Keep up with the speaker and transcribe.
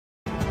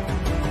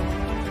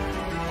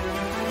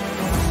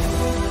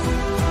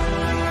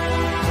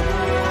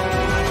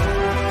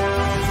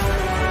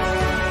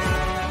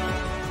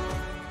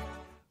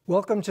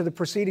Welcome to the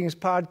Proceedings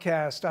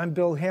Podcast. I'm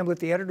Bill Hamblet,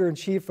 the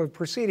Editor-in-Chief of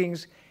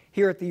Proceedings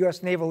here at the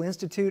U.S. Naval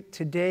Institute.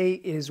 Today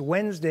is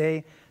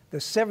Wednesday, the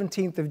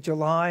 17th of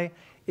July.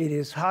 It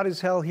is hot as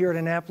hell here in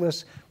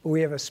Annapolis, but we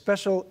have a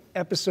special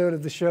episode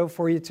of the show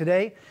for you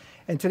today.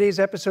 And today's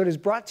episode is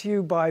brought to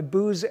you by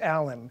Booz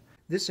Allen.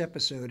 This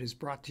episode is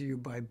brought to you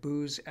by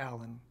Booz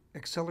Allen.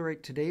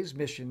 Accelerate today's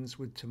missions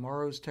with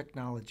tomorrow's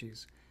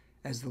technologies.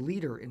 As the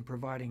leader in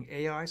providing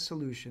AI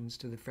solutions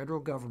to the federal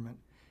government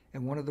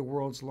and one of the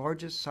world's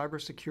largest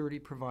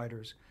cybersecurity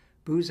providers,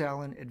 Booz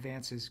Allen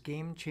advances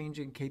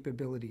game-changing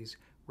capabilities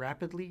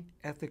rapidly,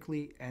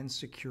 ethically, and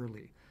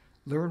securely.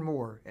 Learn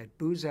more at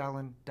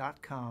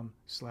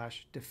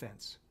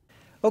boozallen.com/defense.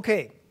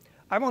 Okay,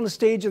 I'm on the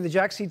stage of the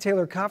Jack C.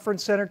 Taylor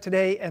Conference Center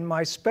today, and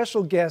my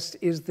special guest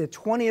is the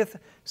 20th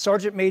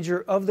Sergeant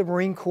Major of the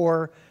Marine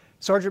Corps,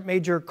 Sergeant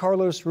Major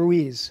Carlos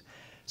Ruiz.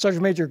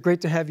 Sergeant Major,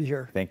 great to have you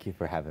here. Thank you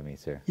for having me,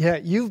 sir. Yeah,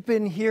 you've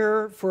been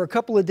here for a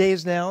couple of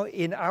days now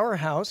in our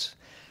house,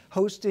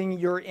 hosting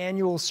your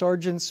annual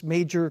Sergeants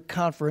Major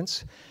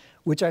Conference,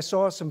 which I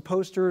saw some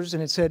posters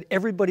and it said,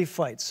 "Everybody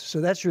fights."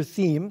 So that's your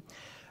theme.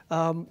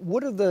 How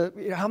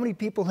many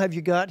people have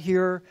you got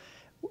here?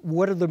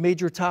 What are the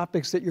major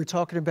topics that you're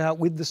talking about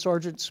with the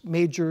Sergeants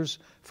Majors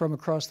from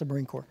across the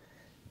Marine Corps?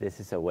 This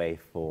is a way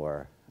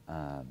for,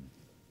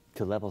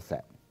 to level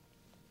set,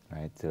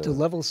 right? To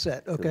level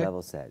set, okay. To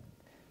level set.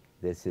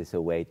 This is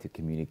a way to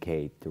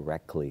communicate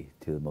directly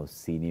to the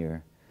most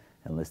senior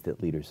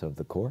enlisted leaders of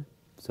the Corps.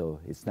 So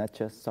it's not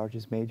just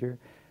Sergeants Major.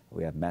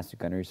 We have Master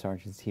Gunnery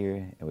Sergeants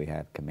here, and we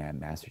have Command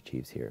Master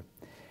Chiefs here.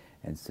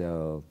 And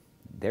so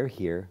they're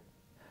here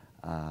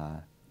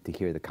to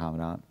hear the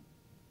Commandant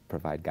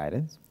provide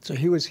guidance. So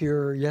he was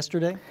here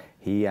yesterday?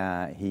 He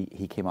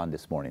came on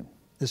this morning.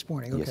 This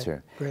morning, okay. Yes,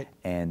 sir. Great.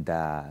 And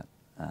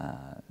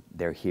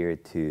they're here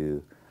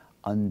to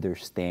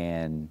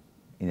understand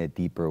in a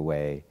deeper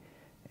way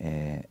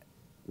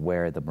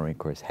where the Marine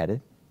Corps is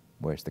headed,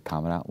 where's the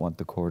Commandant want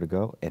the Corps to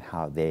go, and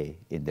how they,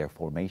 in their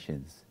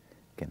formations,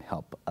 can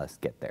help us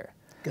get there.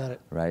 Got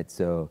it. Right.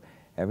 So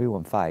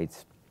everyone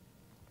fights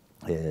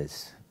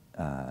is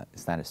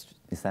it's not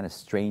a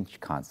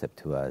strange concept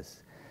to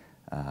us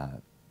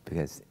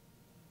because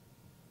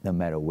no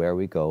matter where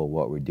we go,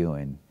 what we're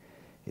doing,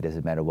 it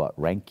doesn't matter what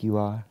rank you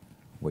are,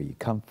 where you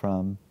come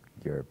from,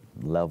 your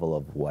level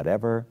of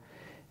whatever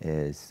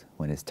is.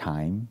 When it's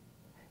time,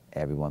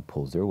 everyone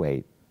pulls their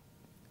weight.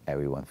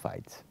 Everyone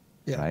fights.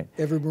 Yeah, right?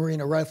 Every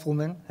Marine a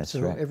rifleman, That's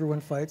so right. everyone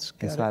fights.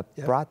 And so I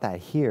brought that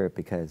here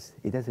because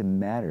it doesn't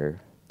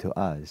matter to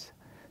us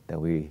that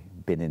we've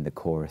been in the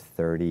Corps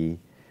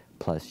 30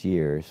 plus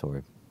years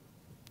or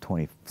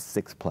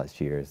 26 plus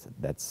years.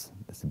 That's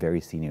very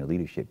senior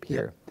leadership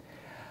here. Yeah.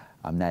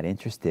 I'm not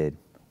interested,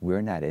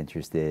 we're not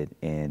interested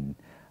in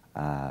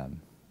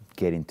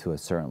getting to a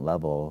certain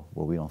level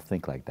where we don't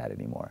think like that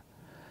anymore.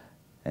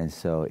 And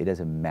so it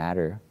doesn't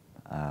matter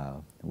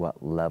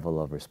what level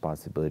of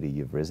responsibility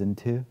you've risen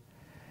to,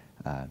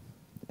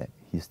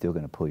 you're still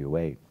going to pull your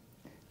weight,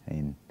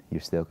 and you're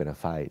still going to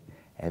fight.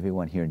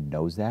 Everyone here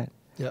knows that.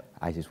 Yep.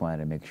 I just wanted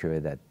to make sure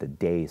that the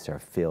days are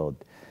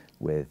filled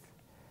with,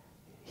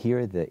 here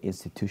are the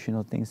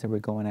institutional things that we're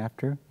going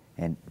after,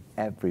 and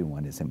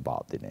everyone is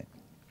involved in it.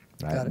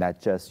 Right?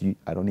 Not just you.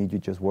 I don't need you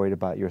just worried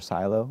about your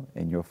silo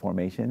and your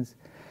formations.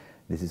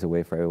 This is a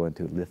way for everyone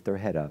to lift their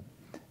head up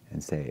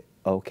and say,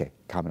 okay,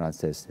 Commandant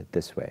says it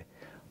this way.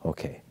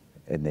 Okay,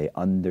 and they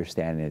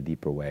understand in a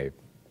deeper way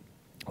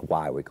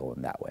why we're going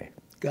that way.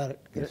 Got it.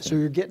 Yes, so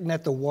you're getting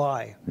at the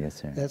why.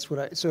 Yes, sir. That's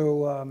what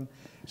so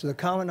the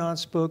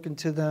Commandant's spoken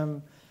to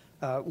them.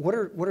 What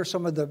are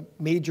some of the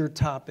major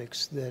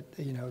topics that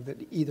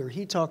that either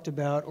he talked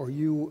about or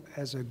you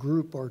as a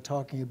group are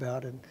talking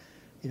about, and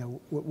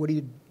what are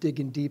you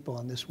digging deep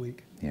on this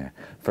week? Yeah.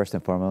 First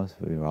and foremost,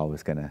 we were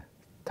always going to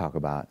talk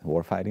about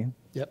warfighting.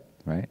 Yep.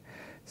 Right.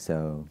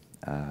 So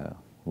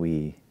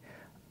we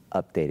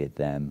updated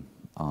them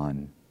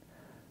on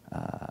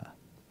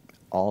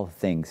all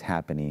things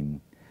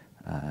happening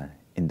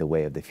in the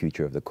way of the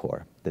future of the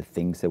Corps, the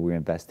things that we're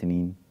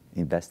investing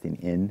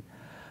in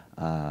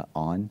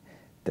on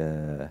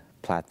the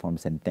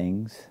platforms and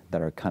things that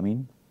are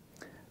coming.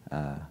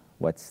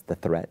 What's the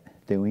threat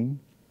doing?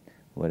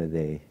 What do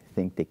they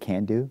think they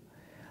can do?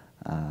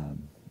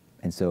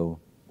 And so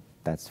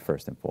that's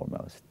first and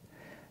foremost.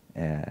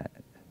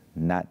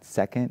 Not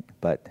second,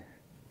 but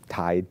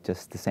tied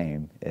just the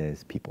same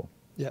is people.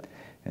 Yep.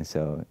 And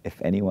so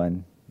if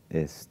anyone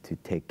is to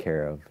take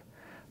care of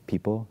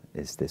people,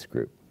 it's this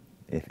group.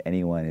 If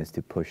anyone is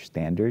to push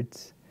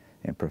standards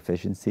and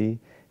proficiency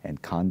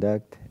and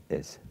conduct,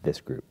 it's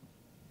this group.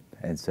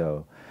 And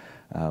so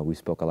we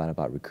spoke a lot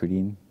about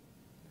recruiting,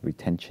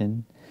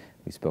 retention.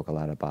 We spoke a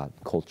lot about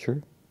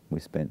culture.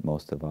 We spent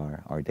most of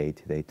our day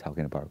today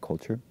talking about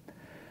culture.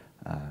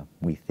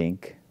 We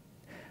think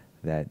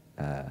that,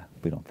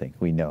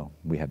 we know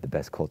we have the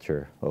best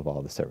culture of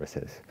all the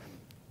services.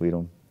 We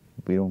don't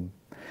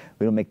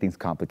make things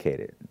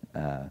complicated.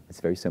 It's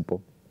very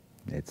simple.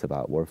 It's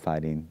about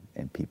warfighting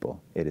and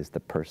people. It is the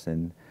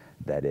person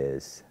that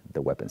is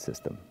the weapon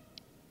system,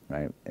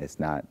 right? It's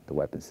not the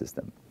weapon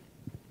system.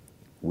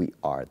 We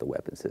are the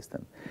weapon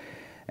system.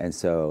 And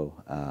so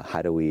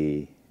how do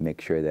we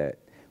make sure that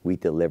we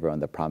deliver on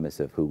the promise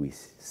of who we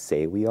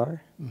say we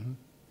are? Mm-hmm.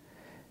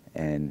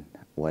 And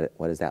what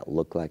does that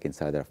look like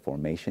inside our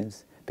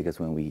formations? Because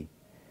when we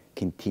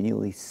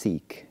continually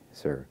seek,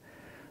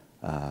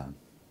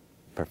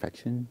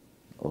 perfection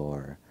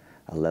or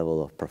a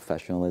level of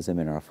professionalism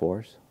in our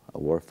force, a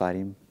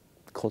warfighting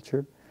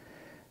culture,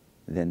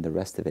 then the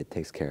rest of it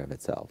takes care of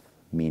itself,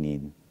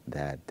 meaning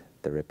that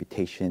the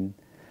reputation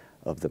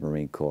of the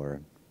Marine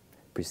Corps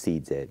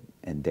precedes it,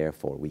 and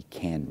therefore we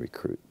can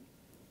recruit,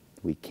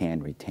 we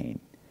can retain,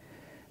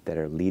 that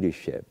our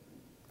leadership,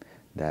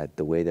 that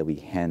the way that we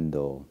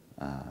handle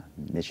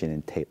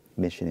mission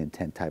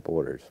intent type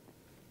orders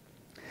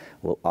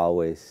will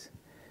always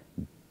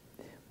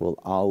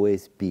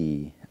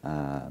be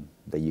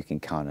that you can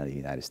count on the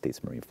United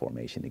States Marine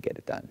formation to get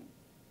it done.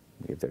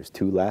 If there's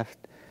 2 left,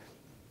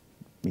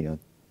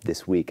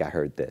 this week I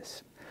heard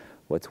this.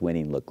 What's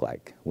winning look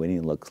like?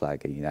 Winning looks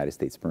like a United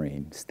States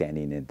Marine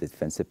standing in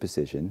defensive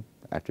position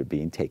after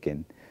being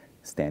taken,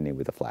 standing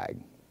with a flag,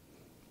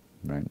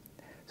 right?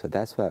 So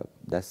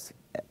that's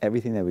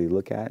everything that we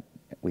look at,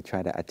 we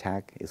try to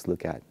attack is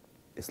looked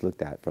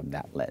at from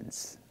that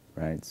lens,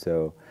 right?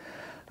 So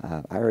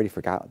I already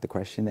forgot the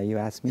question that you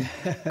asked me,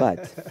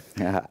 but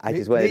I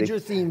just wanted major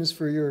themes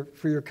for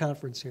your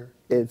conference here.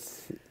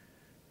 It's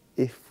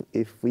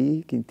if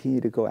we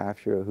continue to go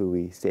after who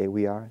we say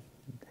we are,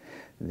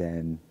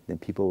 then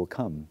people will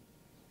come.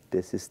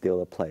 This is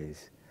still a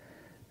place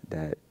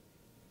that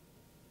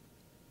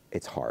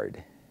it's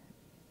hard,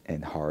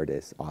 and hard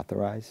is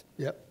authorized.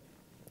 Yep.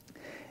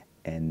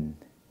 And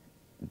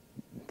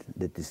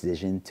the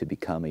decision to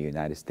become a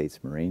United States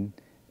Marine,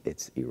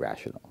 it's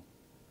irrational.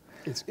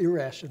 It's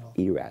irrational.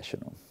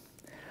 Irrational.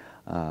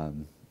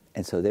 And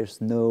so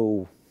there's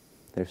no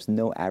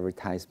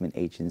advertisement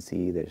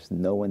agency, there's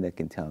no one that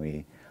can tell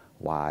me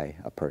why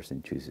a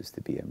person chooses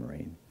to be a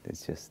Marine.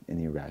 It's just an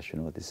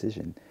irrational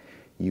decision.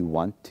 You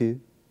want to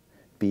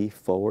be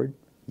forward,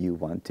 you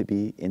want to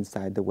be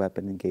inside the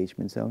weapon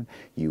engagement zone,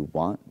 you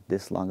want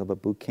this long of a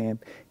boot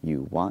camp,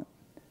 you want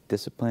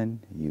discipline,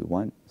 you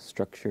want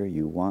structure,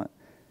 you want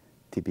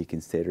to be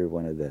considered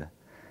one of the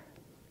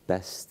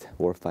best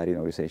warfighting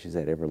organizations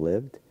that ever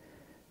lived.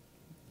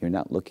 You're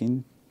not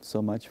looking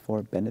so much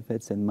for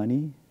benefits and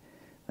money.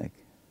 Like,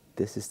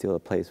 this is still a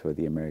place where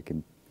the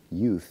American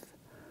youth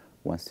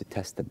wants to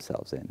test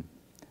themselves in,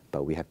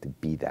 but we have to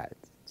be that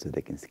so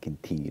they can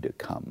continue to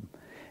come.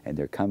 And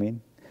they're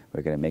coming.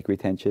 We're going to make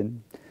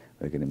retention.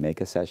 We're going to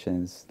make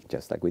accessions,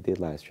 just like we did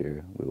last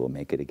year. We will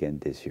make it again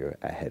this year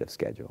ahead of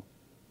schedule.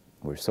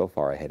 We're so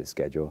far ahead of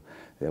schedule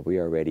that we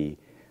are already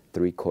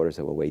 3/4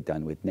 of the way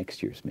done with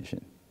next year's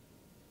mission.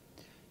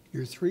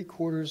 You're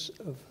 3/4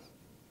 of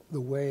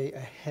the way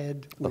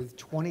ahead with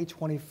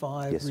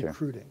 2025 yes,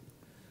 recruiting.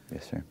 Sir.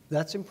 Yes, sir.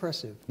 That's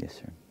impressive. Yes,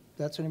 sir.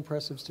 That's an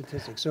impressive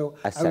statistic. So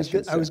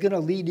Accessions, I was going to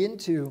lead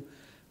into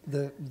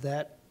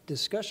that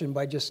discussion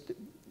by just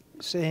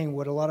saying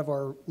what a lot of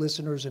our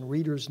listeners and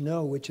readers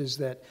know, which is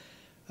that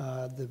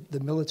the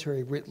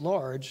military writ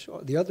large,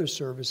 the other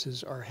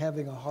services, are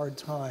having a hard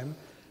time,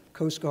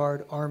 Coast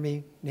Guard,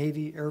 Army,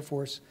 Navy, Air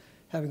Force,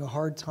 having a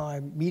hard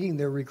time meeting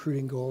their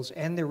recruiting goals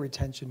and their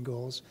retention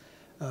goals.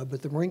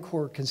 But the Marine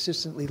Corps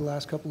consistently the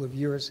last couple of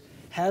years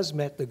has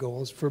met the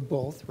goals for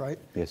both, right?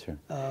 Yes, sir.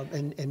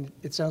 And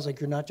it sounds like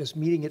you're not just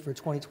meeting it for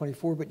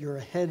 2024, but you're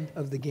ahead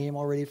of the game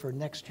already for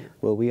next year.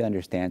 What we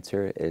understand,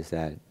 sir, is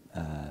that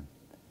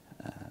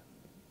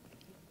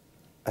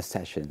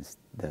accessions,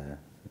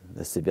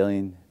 the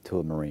civilian to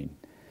a Marine,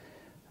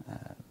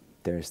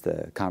 there's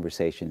the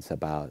conversations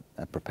about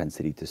a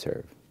propensity to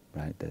serve,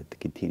 right, that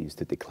continues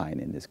to decline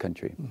in this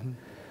country. Mm-hmm.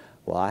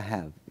 Well, I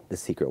have the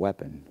secret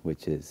weapon,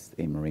 which is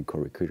a Marine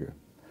Corps recruiter.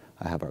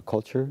 I have our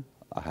culture,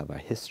 I have our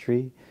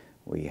history,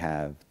 we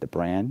have the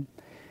brand,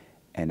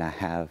 and I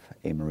have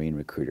a Marine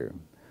recruiter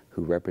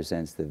who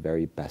represents the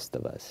very best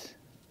of us.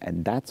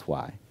 And that's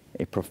why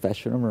a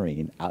professional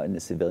Marine out in the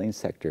civilian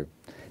sector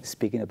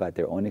speaking about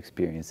their own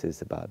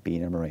experiences about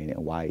being a Marine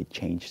and why it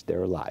changed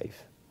their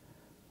life,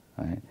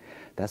 right?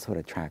 That's what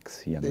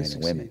attracts young men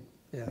and women,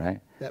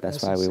 right?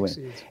 That's why we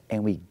win.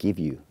 And we give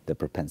you the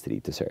propensity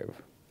to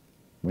serve.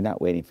 We're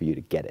not waiting for you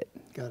to get it.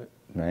 Got it.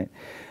 Right?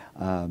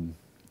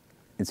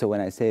 And so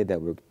when I say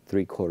that we're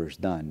 3/4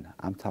 done,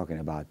 I'm talking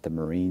about the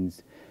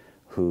Marines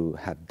who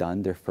have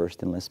done their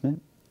first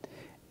enlistment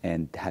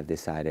and have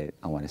decided,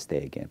 I want to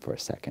stay again for a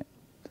second.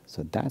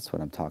 So that's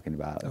what I'm talking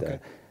about, okay.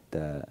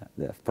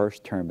 The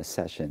first term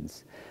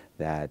accessions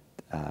that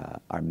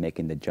are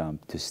making the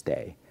jump to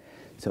stay.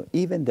 So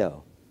even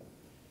though,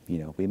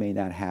 we may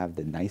not have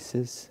the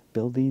nicest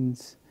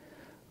buildings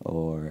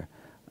or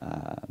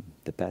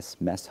the best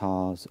mess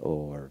halls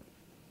or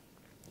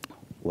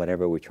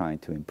whatever we're trying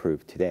to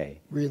improve today.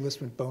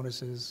 Re-enlistment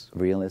bonuses.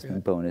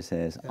 Re-enlistment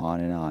bonuses,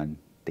 on and on.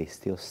 They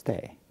still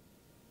stay,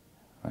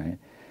 right?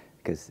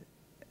 Because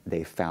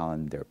they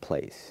found their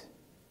place,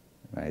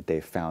 right?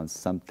 They found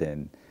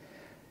something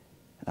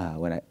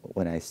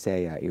when I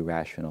say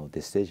irrational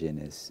decision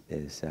is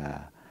it's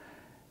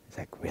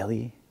like,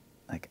 really,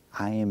 like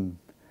I'm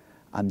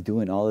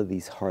doing all of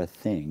these hard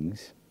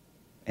things,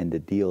 and the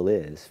deal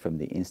is from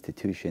the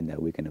institution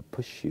that we're going to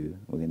push you,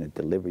 we're going to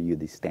deliver you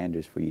these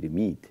standards for you to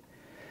meet,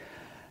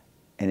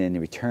 and in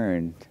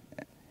return,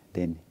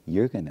 then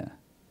you're going to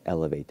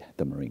elevate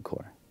the Marine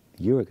Corps.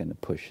 You're going to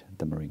push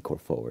the Marine Corps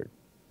forward,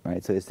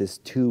 right? So it's this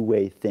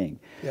two-way thing.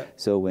 Yep.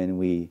 So when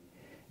we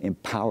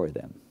empower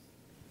them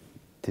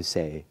to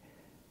say,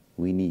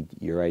 we need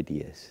your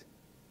ideas.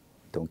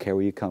 Don't care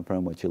where you come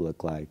from, what you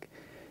look like.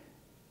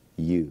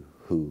 You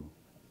who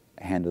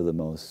handle the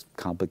most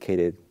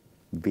complicated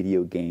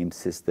video game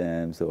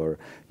systems, or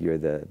you're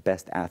the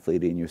best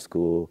athlete in your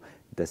school,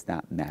 does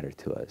not matter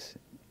to us.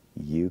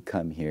 You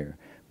come here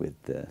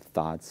with the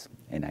thoughts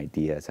and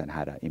ideas on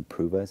how to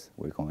improve us,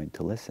 we're going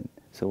to listen.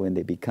 So when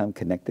they become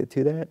connected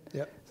to that,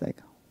 yep. It's like,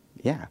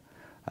 yeah,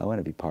 I want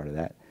to be part of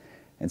that.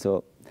 And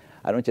so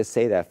I don't just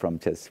say that from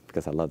just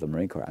because I love the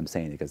Marine Corps. I'm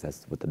saying it because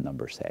that's what the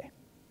numbers say.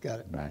 Got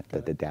it. Right,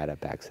 Got the data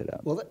backs it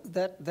up. Well,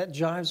 that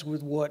jives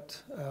with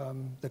what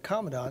the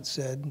Commandant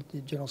said,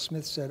 General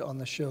Smith said on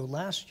the show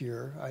last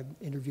year. I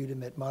interviewed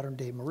him at Modern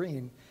Day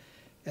Marine,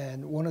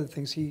 and one of the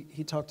things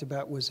he talked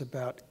about was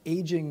about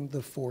aging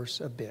the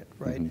force a bit,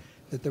 right? Mm-hmm.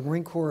 That the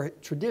Marine Corps,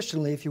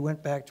 traditionally, if you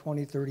went back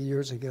 20, 30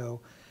 years ago,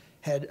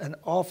 had an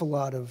awful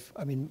lot of,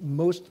 I mean,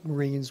 most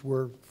Marines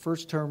were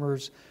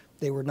first-termers.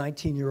 They were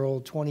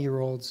 19-year-old,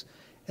 20-year-olds,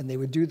 and they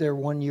would do their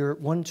one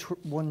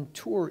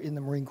tour in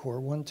the Marine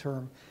Corps, one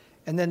term,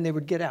 and then they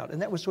would get out.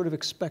 And that was sort of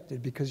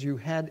expected because you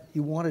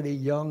wanted a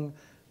young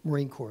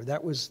Marine Corps.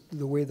 That was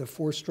the way the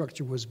force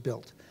structure was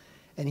built.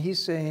 And he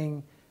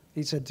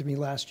said to me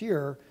last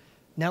year,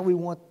 now we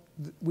want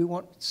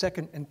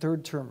second and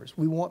third termers.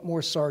 We want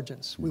more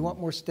sergeants. We want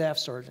more staff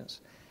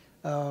sergeants.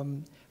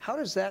 How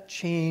does that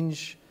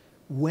change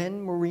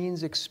when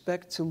Marines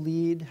expect to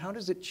lead? How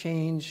does it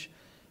change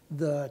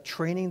the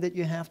training that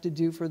you have to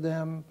do for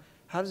them?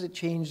 How does it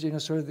change,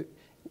 sort of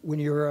when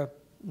you're a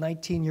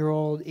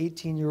 19-year-old,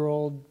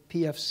 18-year-old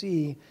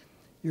PFC,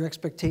 your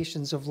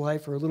expectations of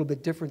life are a little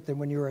bit different than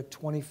when you're a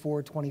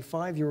 24,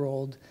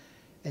 25-year-old,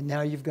 and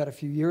now you've got a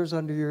few years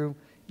under you,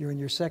 you're in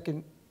your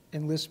second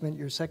enlistment,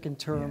 your second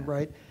term, yeah.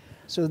 Right?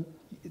 So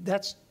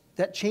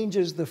that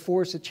changes the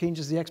force, it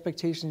changes the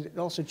expectations, it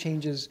also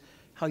changes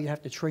how you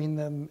have to train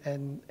them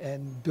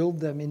and build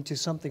them into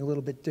something a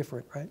little bit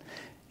different, right?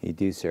 You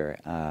do, sir,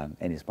 and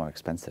it's more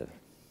expensive.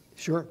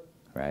 Sure.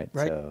 Right?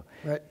 Right. So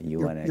right.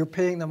 You're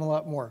paying them a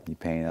lot more. You're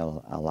paying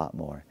a lot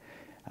more.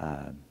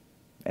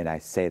 And I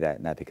say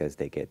that not because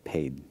they get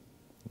paid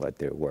what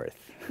they're worth.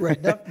 Right.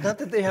 Not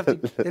that they have to,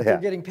 that yeah. They're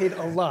getting paid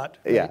a lot.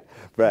 Right? Yeah.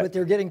 Right. But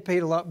they're getting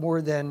paid a lot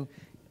more than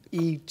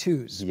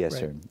E2s. Yes,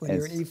 right? sir. When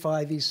you're an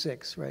E5,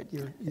 E6, right?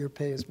 Your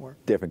pay is more.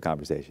 Different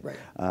conversation.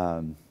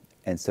 Right.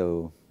 And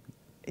so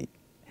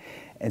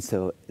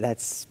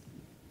that's,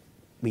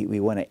 we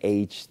want to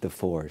age the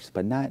force,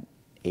 but not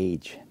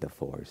age the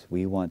force.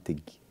 We want to,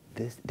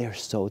 they're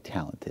so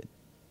talented,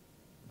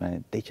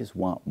 right? They just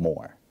want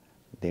more.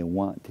 They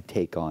want to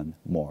take on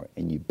more,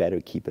 and you better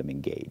keep them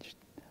engaged.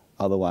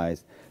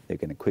 Otherwise, they're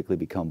going to quickly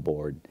become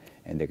bored,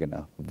 and they're going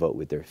to vote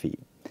with their feet.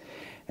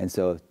 And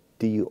so,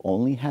 do you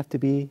only have to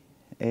be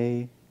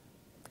a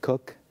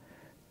cook?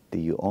 Do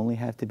you only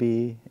have to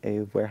be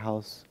a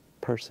warehouse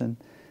person?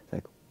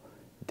 Like,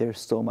 there's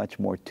so much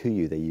more to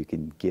you that you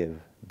can give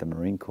the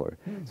Marine Corps.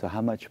 So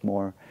how much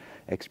more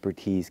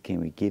expertise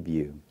can we give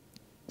you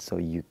so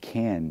you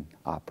can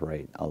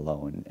operate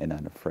alone and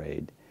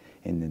unafraid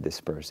in the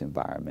dispersed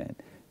environment,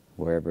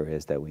 wherever it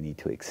is that we need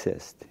to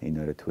exist in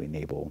order to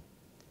enable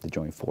the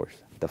joint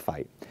force, the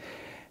fight.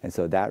 And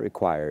so that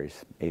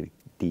requires a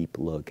deep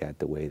look at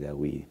the way that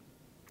we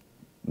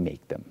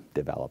make them,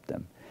 develop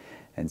them.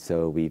 And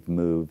so we've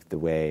moved the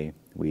way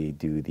we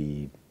do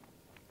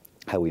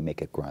how we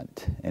make a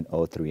grunt, an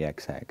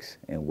O3XX,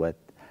 and what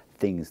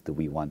things do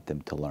we want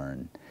them to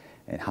learn,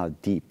 and how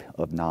deep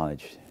of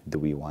knowledge do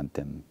we want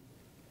them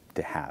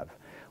to have.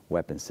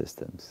 Weapon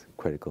systems,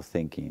 critical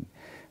thinking.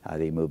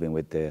 They move in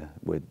with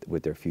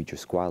their future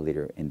squad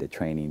leader in the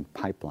training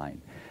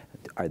pipeline.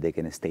 Are they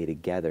going to stay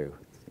together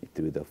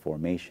through the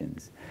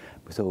formations?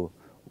 So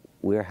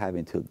we're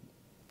having to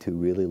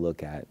really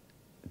look at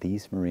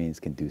these Marines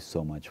can do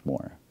so much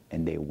more,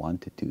 and they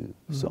want to do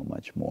so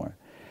much more.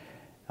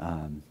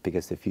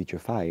 Because the future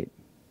fight,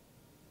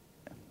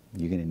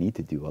 you're going to need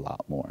to do a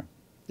lot more,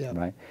 yeah.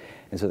 Right?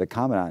 And so the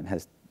Commandant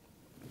has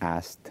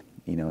asked,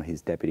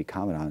 his deputy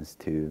commandants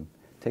to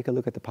take a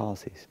look at the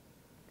policies,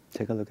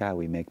 take a look at how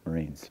we make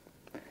Marines,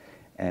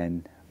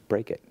 and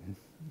break it.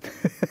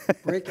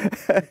 Break it.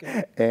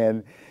 Okay.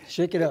 And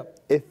shake it up.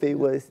 If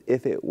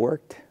it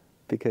worked,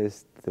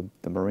 because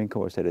the Marine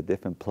Corps was at a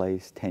different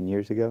place 10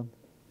 years ago,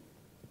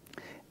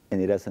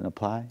 and it doesn't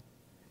apply,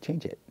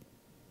 change it.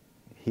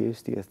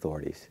 Here's the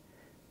authorities.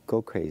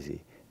 Go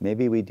crazy.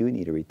 Maybe we do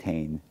need to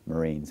retain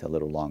Marines a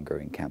little longer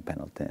in Camp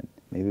Pendleton.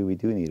 Maybe we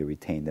do need to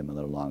retain them a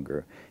little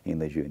longer in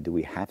Lejeune. Do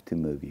we have to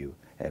move you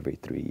every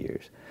 3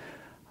 years?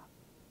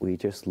 We're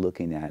just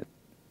looking at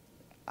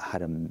how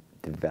to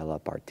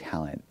develop our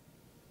talent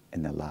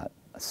in a lot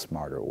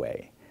smarter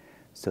way,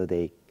 so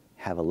they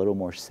have a little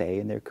more say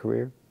in their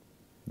career,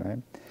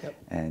 right? Yep.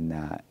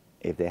 And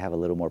if they have a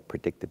little more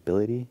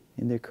predictability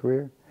in their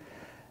career,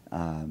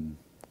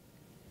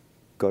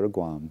 go to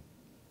Guam,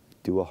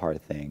 do a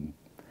hard thing,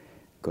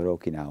 go to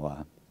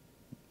Okinawa,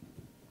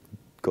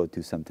 go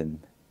do something,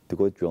 to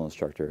go drill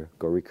instructor,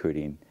 go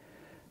recruiting.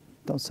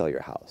 Don't sell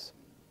your house.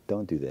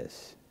 Don't do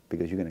this,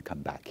 because you're going to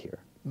come back here,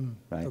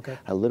 right? Okay.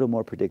 A little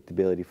more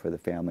predictability for the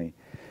family.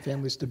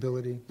 Family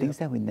stability. Things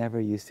that we never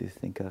used to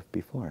think of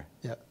before.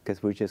 Yeah.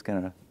 Because we're just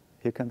going to,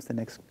 here comes the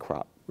next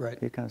crop. Right.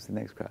 Here comes the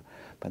next crop.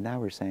 But now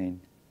we're saying,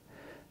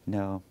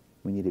 no,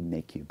 we need to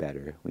make you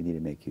better. We need to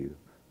make you,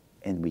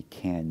 and we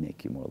can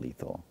make you more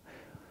lethal.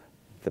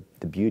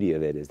 The beauty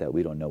of it is that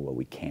we don't know what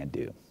we can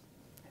do,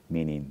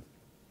 meaning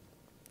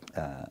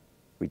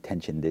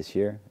retention this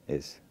year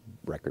is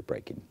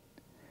record-breaking.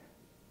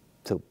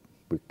 So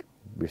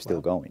we're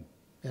still going,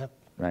 Yeah.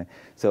 right?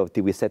 So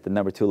did we set the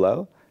number too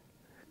low,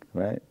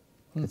 right?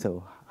 And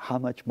so how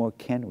much more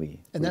can we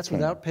And that's retain?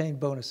 without paying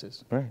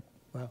bonuses. Right.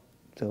 Wow.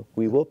 So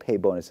we will pay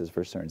bonuses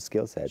for certain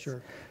skill sets.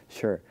 Sure.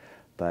 Sure.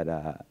 But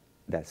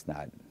that's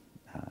not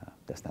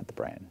the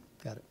brand,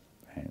 Got it.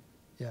 right?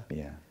 Yeah.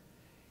 Yeah.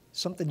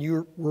 Something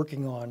you're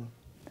working on,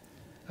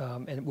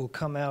 and it will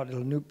come out,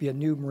 it'll be a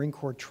new Marine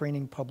Corps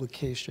training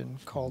publication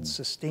called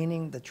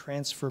Sustaining the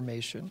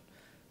Transformation,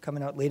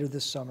 coming out later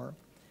this summer.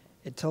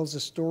 It tells the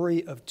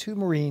story of two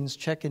Marines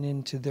checking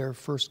into their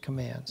first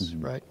commands,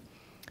 right?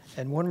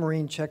 And one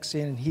Marine checks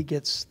in and he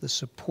gets the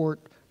support,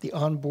 the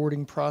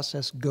onboarding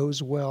process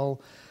goes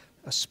well,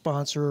 a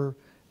sponsor,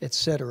 et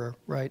cetera,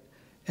 right?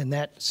 And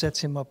that sets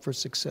him up for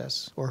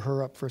success, or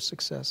her up for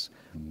success.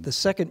 The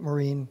second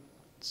Marine,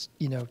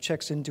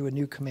 checks into a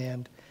new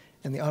command,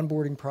 and the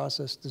onboarding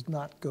process does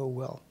not go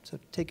well. So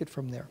take it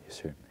from there.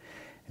 Yes, sir.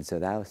 And so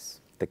that was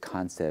the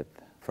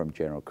concept from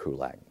General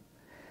Krulak.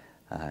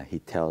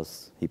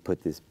 He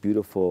put this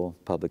beautiful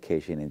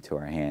publication into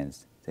our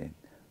hands, saying,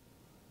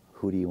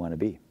 who do you want to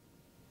be?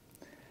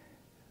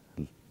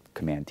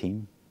 Command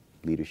team,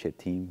 leadership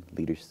team,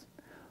 leaders.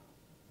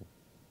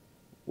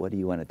 What do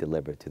you want to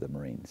deliver to the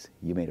Marines?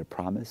 You made a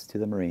promise to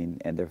the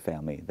Marine and their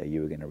family that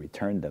you were going to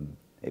return them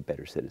a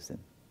better citizen,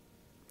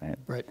 right?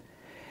 Right.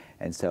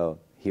 And so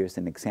here's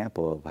an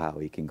example of how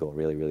we can go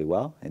really, really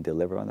well and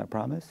deliver on that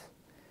promise.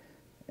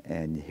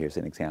 And here's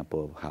an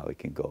example of how it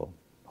can go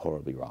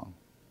horribly wrong.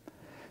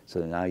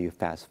 So now you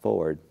fast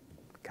forward,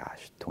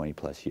 20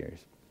 plus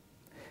years.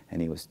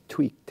 And he was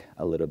tweaked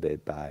a little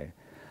bit by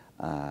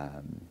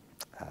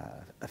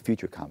a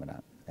future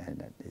commandant,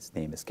 and his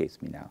name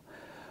escapes me now.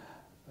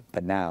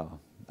 But now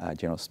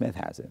General Smith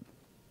has it.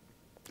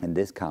 And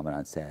this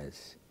commandant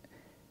says,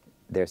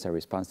 there's a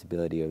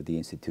responsibility of the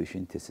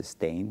institution to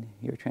sustain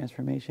your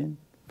transformation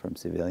from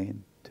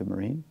civilian to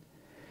Marine,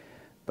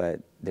 but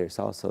there's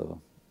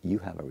also, you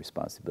have a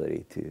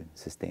responsibility to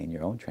sustain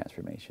your own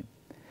transformation.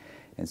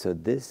 And so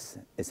this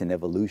is an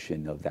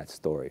evolution of that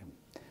story.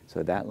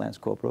 So that Lance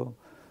Corporal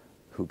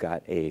who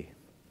got a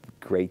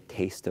great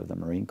taste of the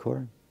Marine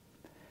Corps,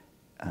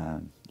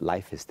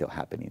 life is still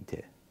happening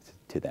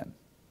to them,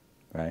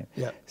 right?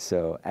 Yeah.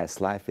 So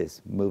as life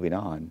is moving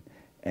on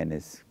and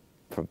is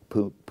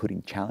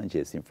putting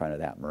challenges in front of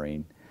that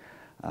Marine,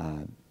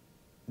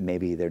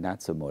 maybe they're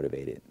not so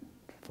motivated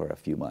for a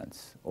few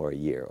months or a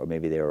year, or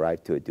maybe they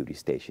arrive to a duty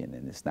station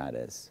and it's not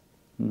as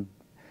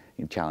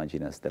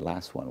challenging as the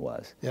last one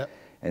was. Yeah.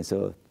 And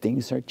so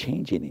things are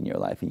changing in your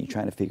life and you're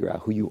trying to figure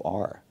out who you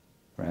are,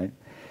 right?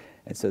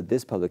 And so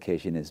this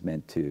publication is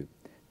meant to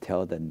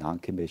tell the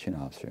non-commissioned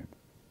officer,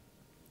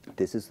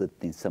 this is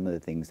some of the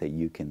things that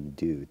you can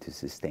do to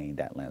sustain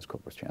that Lance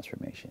Corporal's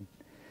transformation.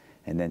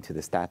 And then to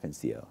the staff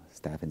NCO,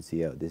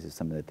 this is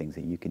some of the things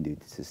that you can do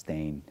to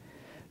sustain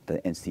the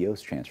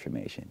NCO's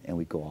transformation. And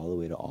we go all the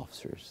way to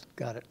officers.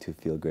 Got it. To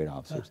field grade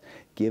officers,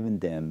 giving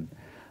them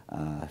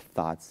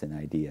thoughts and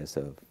ideas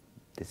of,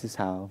 this is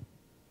how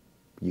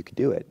you could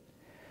do it,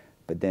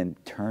 but then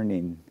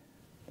turning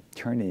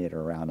it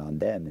around on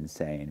them and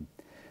saying,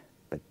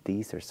 but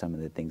these are some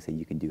of the things that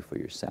you can do for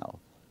yourself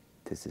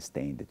to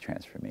sustain the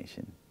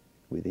transformation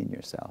within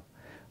yourself.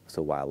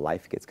 So while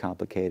life gets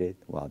complicated,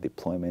 while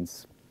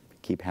deployments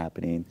keep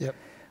happening, yep.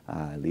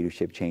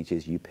 Leadership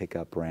changes, you pick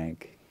up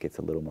rank, gets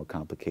a little more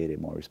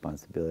complicated, more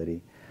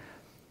responsibility,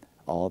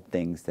 all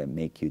things that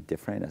make you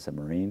different as a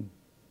Marine,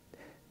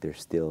 they're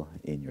still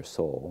in your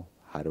soul.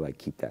 How do I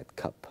keep that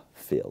cup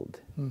filled,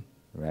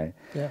 right?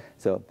 Yeah.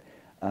 So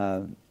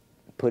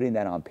putting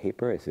that on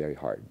paper is very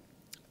hard.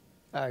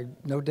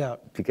 No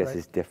doubt. Because right.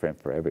 it's different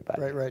for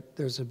everybody. Right, right.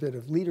 There's a bit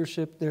of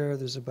leadership there.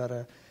 There's about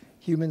a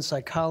human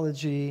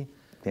psychology,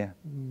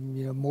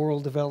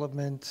 moral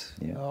development,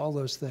 all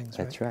those things.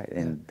 That's right.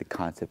 And the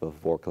concept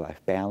of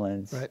work-life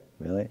balance, right.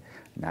 Really,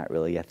 not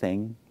really a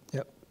thing,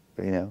 yep.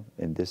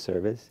 In this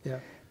service. Yeah.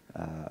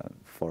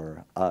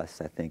 For us,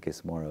 I think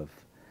it's more of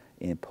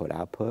input,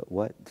 output,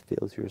 what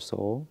fills your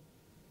soul,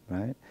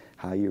 right?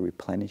 How you're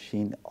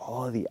replenishing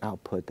all the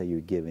output that you're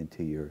giving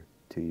to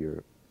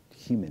your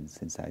humans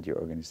inside your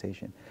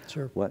organization.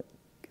 Sure. What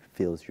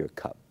fills your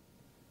cup.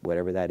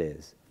 Whatever that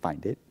is,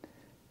 find it,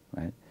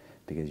 right?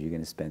 Because you're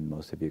going to spend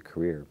most of your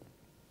career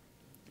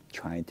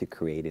trying to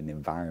create an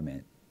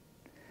environment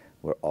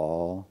where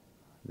all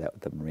that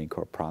the Marine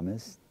Corps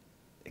promised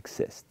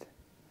exists.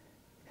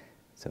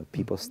 So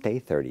people stay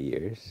 30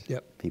 years,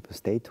 people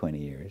stay 20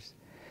 years,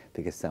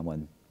 because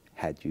someone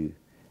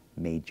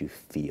made you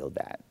feel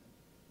that.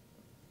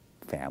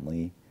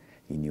 Family,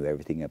 you knew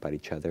everything about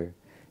each other,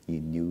 you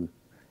knew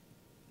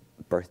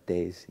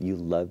birthdays, you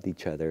loved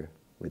each other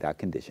without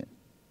condition.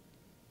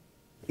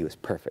 It was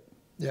perfect.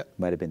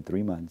 Might have been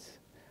 3 months,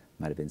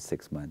 might have been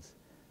 6 months,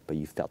 but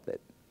you felt it.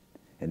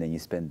 And then you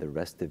spend the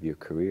rest of your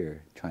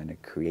career trying to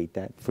create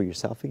that for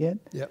yourself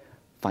again,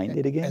 find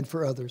it again. And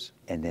for others.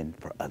 And then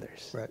for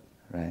others.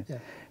 Right? Yeah.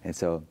 And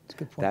so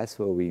that's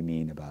what we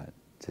mean about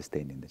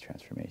sustaining the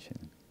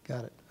transformation.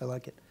 Got it. I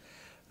like it.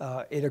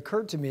 It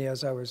occurred to me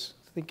as I was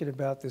thinking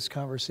about this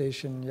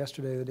conversation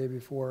yesterday, the day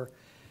before,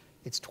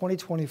 it's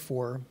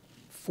 2024.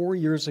 4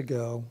 years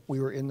ago, we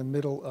were in the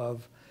middle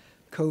of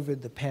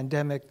COVID, the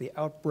pandemic, the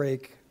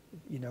outbreak,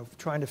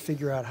 trying to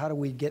figure out how do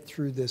we get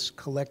through this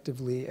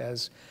collectively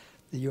as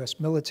the U.S.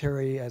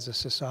 military, as a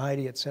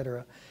society, et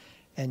cetera.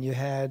 And you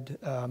had,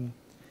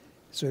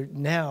 so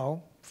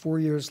now, 4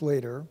 years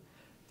later,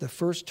 the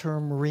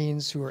first-term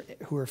Marines who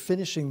are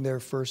finishing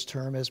their first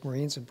term as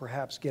Marines and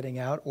perhaps getting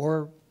out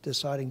or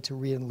deciding to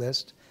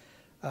re-enlist,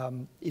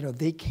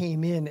 they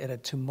came in at a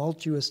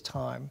tumultuous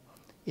time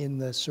in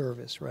the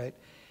service, right?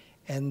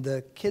 And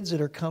the kids that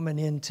are coming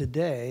in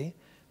today,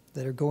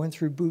 that are going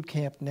through boot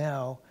camp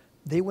now,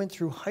 they went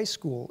through high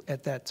school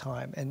at that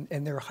time,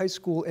 and their high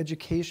school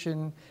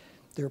education,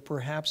 their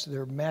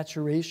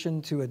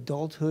maturation to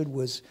adulthood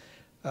was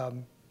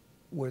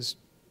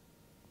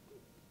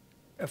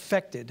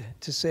affected,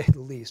 to say the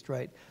least,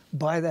 right,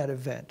 by that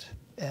event.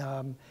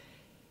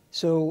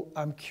 So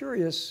I'm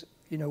curious,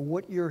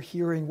 what you're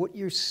hearing, what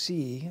you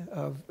see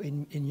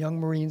in young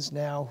Marines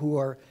now who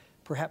are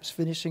perhaps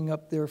finishing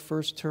up their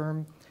first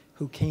term,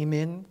 who came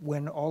in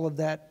when all of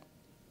that,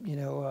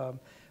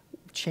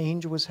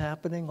 change was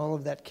happening, all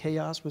of that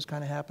chaos was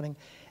kind of happening,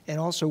 and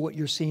also what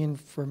you're seeing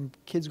from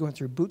kids going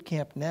through boot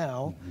camp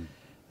now,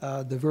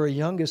 the very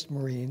youngest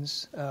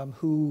Marines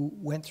who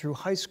went through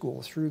high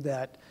school through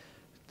that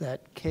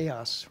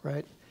chaos,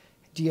 right?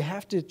 Do you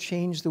have to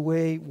change the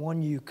way,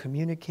 one, you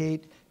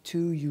communicate,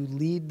 two, you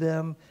lead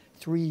them,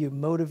 three, you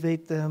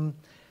motivate them?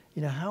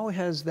 How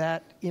has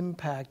that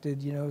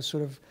impacted,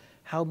 sort of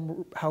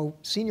how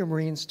senior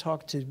Marines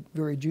talk to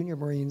very junior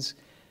Marines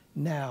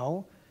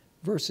now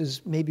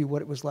versus maybe what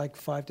it was like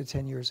 5 to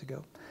 10 years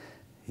ago?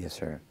 Yes,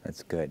 sir.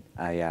 That's good.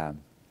 I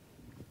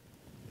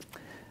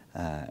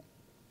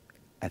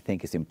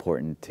think it's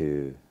important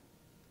to,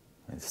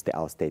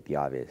 I'll state the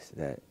obvious,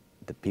 that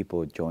the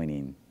people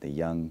joining, the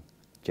young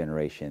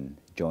generation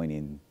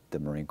joining the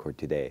Marine Corps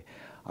today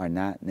are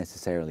not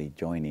necessarily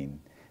joining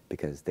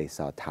because they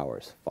saw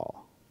towers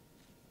fall.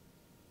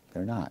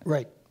 They're not.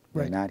 Right.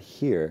 They're not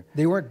here.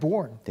 They weren't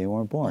born. They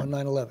weren't born.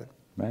 On 9/11.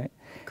 Right?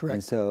 Correct.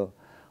 And so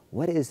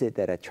what is it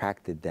that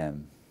attracted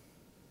them?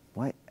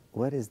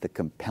 What is the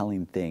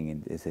compelling thing?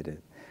 And is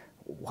it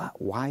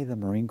why the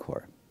Marine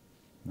Corps?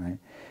 Right?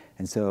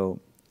 And so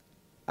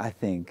I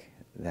think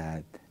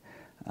that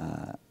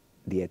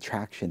the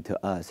attraction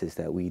to us is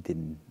that we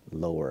didn't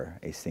lower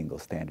a single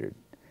standard.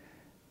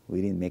 We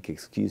didn't make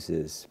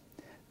excuses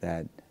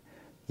that,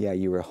 yeah,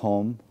 you were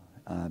home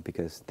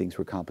because things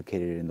were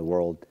complicated in the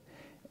world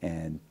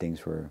and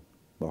things were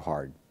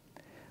hard.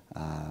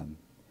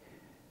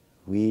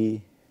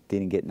 We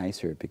didn't get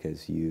nicer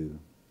because you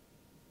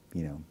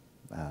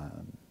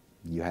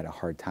had a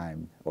hard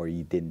time, or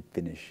you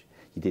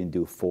didn't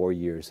do 4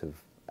 years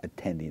of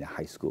attending a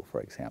high school,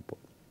 for example.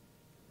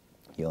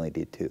 You only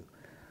did 2,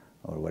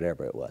 or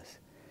whatever it was.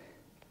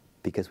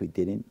 Because we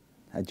didn't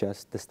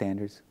adjust the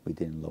standards, we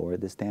didn't lower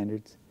the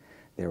standards,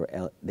 they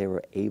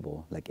were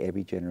able, like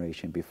every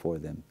generation before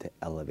them, to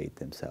elevate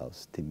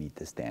themselves to meet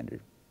the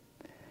standard.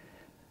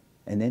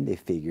 And then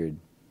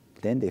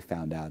they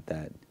found out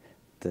that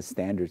the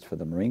standards for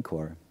the Marine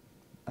Corps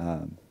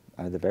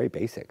are the very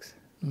basics,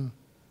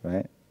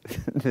 right?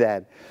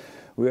 That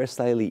we are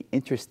slightly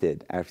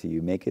interested after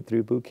you make it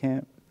through boot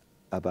camp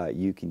about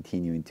you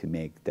continuing to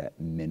make that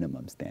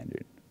minimum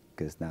standard,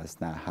 because that's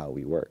not how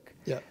we work.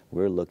 Yeah.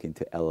 We're looking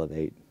to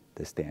elevate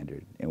the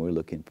standard, and we're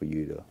looking for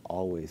you to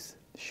always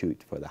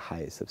shoot for the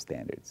highest of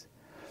standards.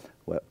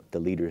 What the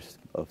leaders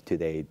of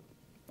today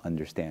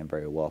understand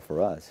very well for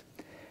us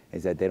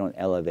is that they don't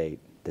elevate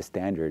the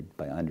standard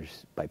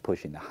by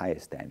pushing the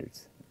highest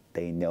standards.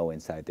 They know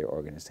inside their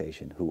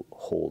organization who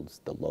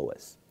holds the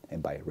lowest.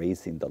 And by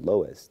raising the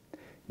lowest,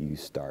 you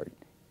start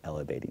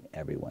elevating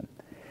everyone.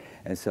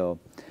 And so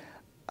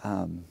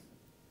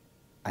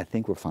I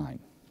think we're fine.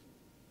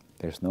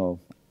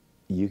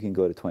 You can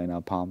go to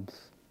 29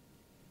 Palms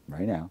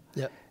right now,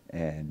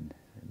 and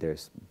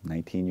there's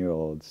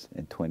 19-year-olds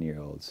and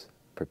 20-year-olds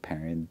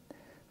preparing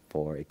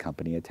for a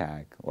company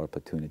attack or a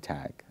platoon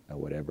attack at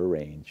whatever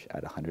range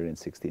at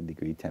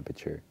 116-degree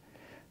temperature.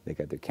 They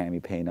got their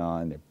cami paint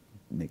on,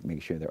 they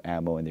make sure their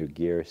ammo and their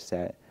gear is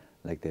set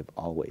like they've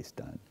always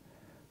done,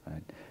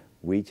 right?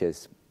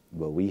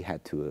 What we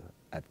had to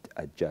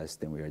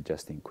adjust, and we're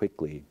adjusting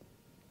quickly,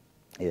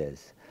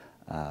 is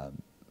how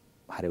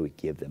do we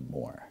give them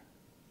more?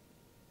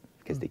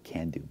 Because they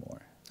can do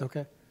more.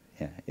 Okay.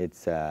 Yeah,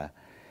 it's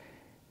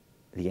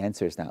the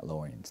answer is not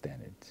lowering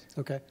standards.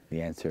 Okay.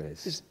 The answer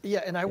is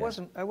yeah, and I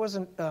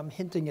wasn't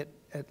hinting at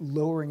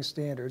lowering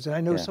standards, and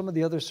I know some of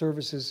the other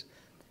services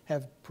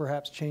have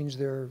perhaps changed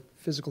their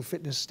physical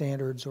fitness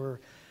standards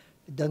or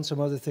done some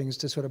other things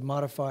to sort of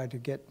modify to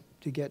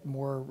get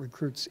more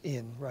recruits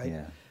in, right?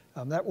 Yeah.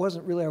 That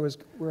wasn't really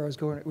where I was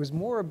going. It was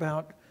more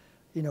about,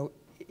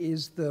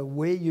 is the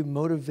way you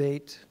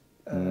motivate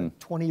a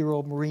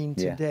 20-year-old Marine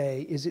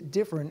today, is it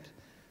different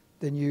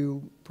than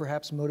you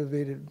perhaps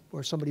motivated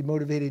or somebody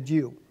motivated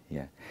you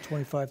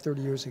 25,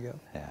 30 years ago?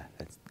 Yeah,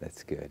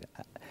 that's good.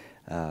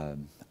 I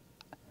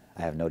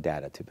have no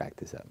data to back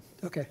this up.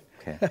 Okay.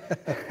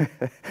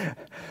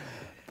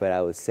 But I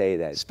would say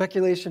that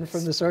speculation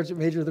from the Sergeant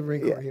Major of the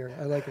Marine Corps here.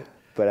 I like it.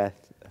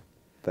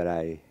 But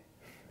I,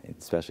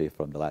 especially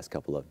from the last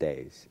couple of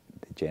days,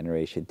 the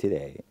generation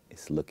today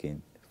is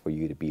looking for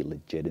you to be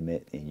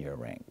legitimate in your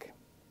rank.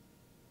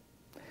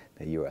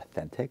 That you're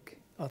authentic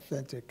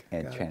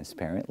and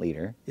transparent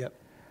leader. Yep.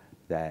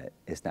 That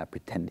is not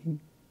pretending,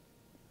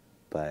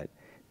 but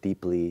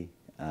deeply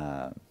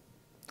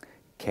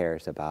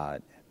cares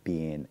about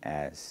being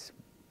as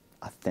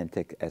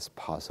authentic as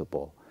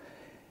possible.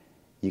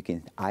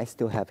 I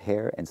still have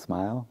hair and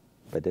smile,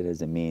 but that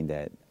doesn't mean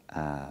that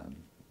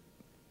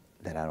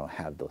that I don't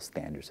have those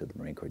standards of the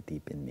Marine Corps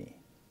deep in me,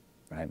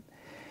 right?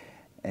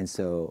 And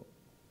so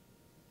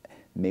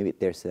maybe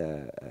there's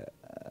a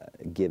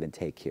give and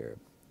take here.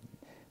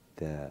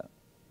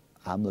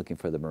 I'm looking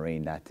for the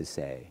Marine not to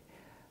say,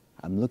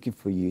 I'm looking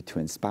for you to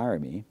inspire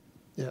me,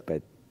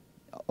 but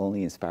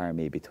only inspire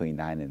me between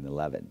 9 and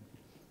 11,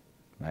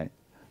 right?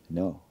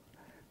 No,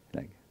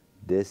 like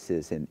this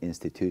is an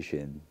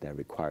institution that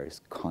requires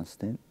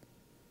constant,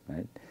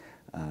 right?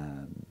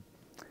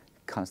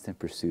 Constant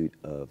pursuit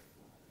of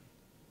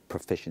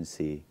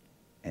proficiency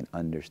and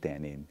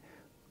understanding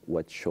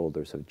what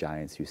shoulders of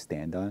giants you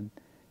stand on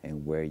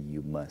and where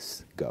you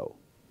must go,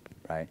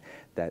 right?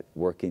 That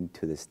working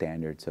to the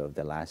standards of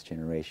the last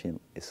generation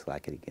is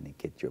likely going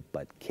to get your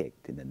butt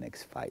kicked in the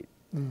next fight.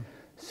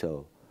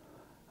 So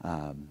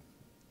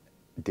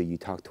do you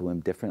talk to them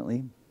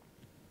differently?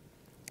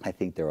 I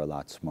think they're a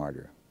lot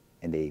smarter,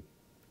 and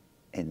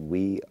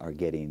we are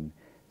getting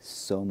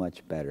so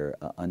much better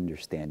at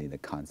understanding the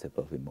concept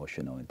of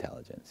emotional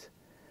intelligence.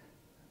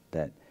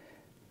 That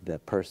the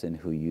person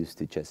who used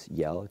to just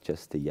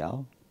to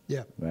yell,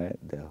 right?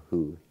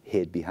 Who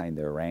hid behind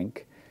their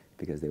rank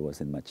because there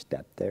wasn't much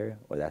depth there,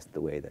 or that's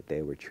the way that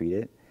they were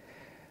treated,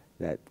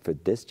 that for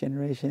this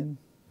generation,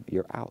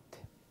 you're out.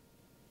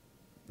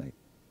 Like,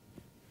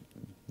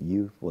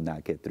 you will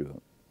not get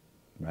through,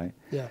 right?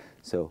 Yeah.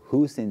 So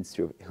who is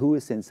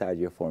inside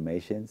your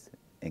formations,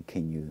 and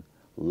can you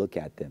look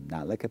at them,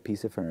 not like a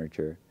piece of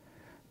furniture,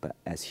 but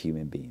as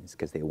human beings,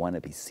 because they want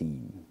to be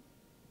seen.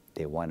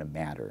 They want to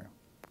matter.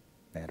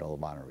 Medal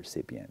of Honor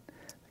recipient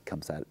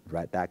comes out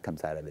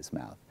of his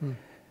mouth.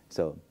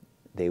 So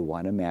they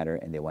want to matter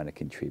and they want to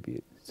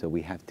contribute. So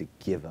we have to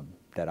give them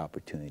that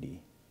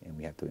opportunity, and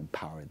we have to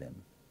empower them,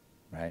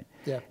 right?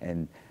 Yeah.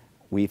 And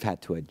we've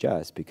had to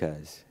adjust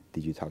because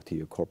did you talk to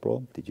your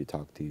corporal? Did you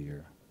talk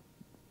to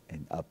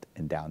and up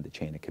and down the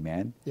chain of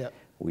command? Yeah.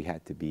 We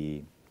had to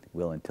be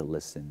willing to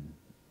listen,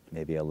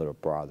 maybe a little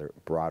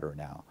broader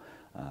now.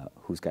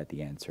 Who's got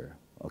the answer?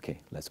 Okay,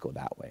 let's go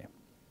that way.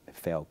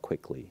 Fail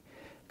quickly,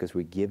 because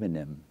we're giving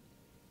them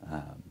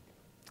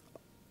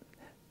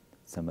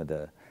some of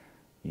the,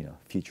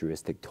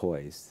 futuristic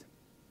toys,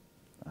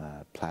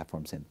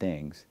 platforms and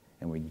things,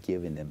 and we're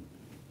giving them,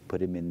 put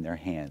them in their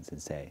hands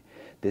and say,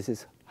 this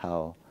is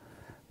how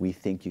we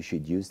think you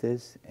should use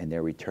this, and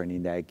they're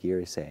returning that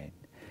gear saying,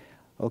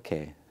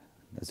 okay,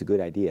 that's a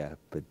good idea,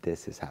 but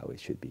this is how it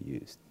should be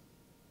used,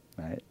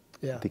 right?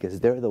 Yeah. Because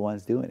they're the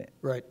ones doing it.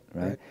 Right.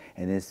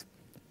 And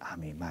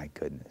my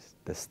goodness,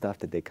 the stuff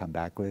that they come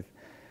back with,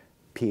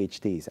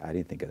 PhDs, I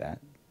didn't think of that,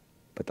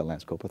 but the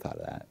Lance Corporal thought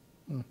of that,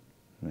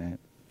 right?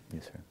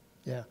 Yes, sir.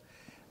 Yeah.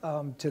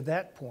 To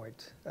that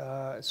point,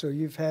 so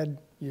you've had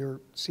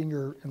your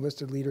senior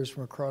enlisted leaders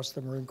from across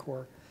the Marine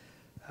Corps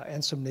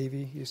and some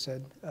Navy, you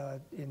said,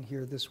 in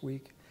here this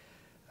week.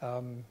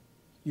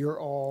 You're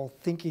all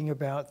thinking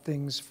about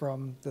things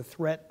from the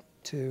threat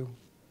to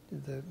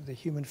the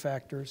human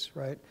factors,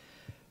 right?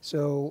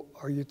 So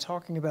are you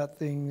talking about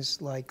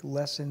things like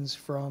lessons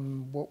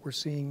from what we're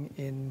seeing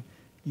in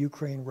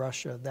Ukraine,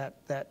 Russia,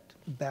 that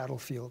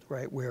battlefield,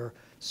 right, where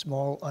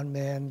small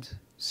unmanned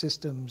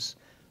systems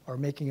are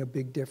making a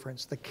big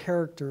difference? The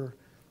character,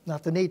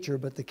 not the nature,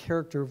 but the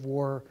character of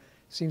war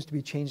seems to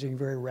be changing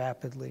very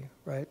rapidly,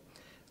 right?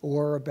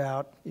 Or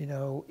about,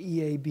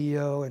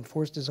 EABO and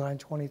Force Design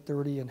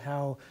 2030 and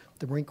how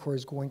the Marine Corps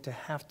is going to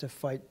have to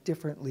fight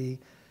differently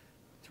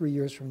 3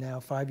 years from now,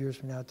 5 years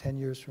from now, 10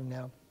 years from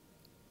now.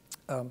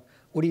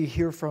 What do you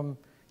hear from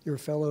your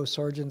fellow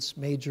sergeants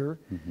major.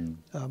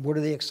 Mm-hmm. What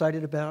are they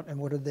excited about, and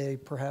what are they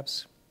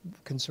perhaps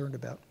concerned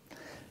about?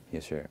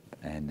 Yes, sir.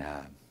 And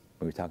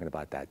we were talking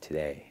about that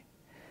today.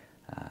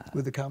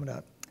 With the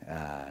Commandant.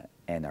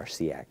 And our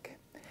SEAC.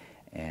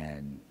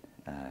 And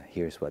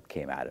here's what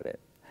came out of it.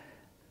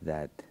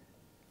 That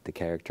the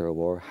character of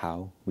war,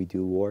 how we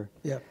do war,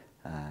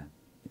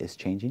 is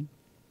changing.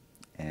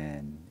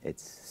 And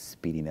it's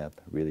speeding up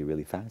really,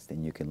 really fast.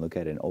 And you can look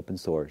at an open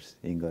source.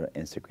 You can go to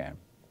Instagram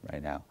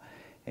right now,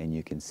 and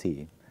you can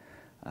see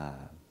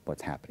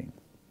what's happening,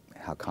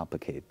 how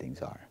complicated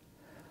things are.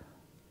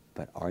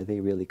 But are they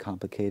really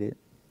complicated?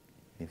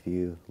 If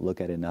you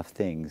look at enough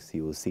things,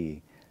 you will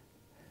see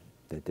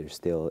that there's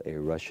still a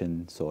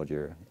Russian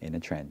soldier in a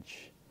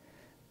trench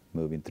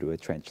moving through a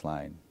trench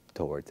line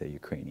towards a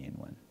Ukrainian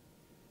one.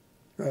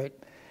 Right.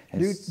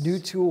 New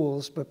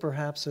tools, but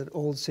perhaps an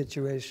old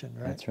situation,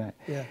 right? That's right.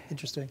 Yeah,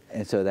 interesting.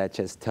 And so that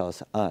just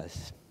tells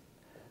us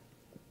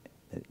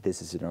that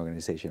this is an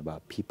organization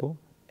about people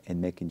and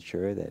making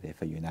sure that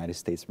if a United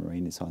States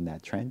Marine is on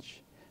that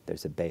trench,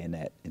 there's a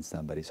bayonet in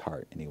somebody's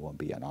heart and it won't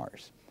be on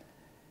ours.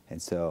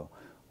 And so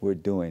we're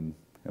doing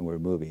and we're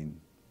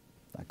moving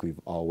like we've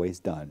always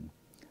done.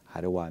 How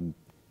do I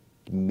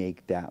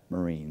make that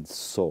Marine's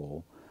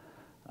soul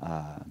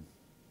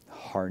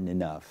hardened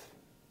enough,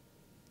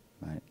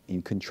 right,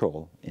 in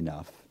control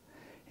enough,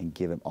 and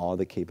give him all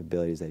the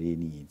capabilities that he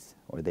needs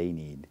or they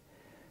need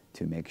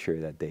to make sure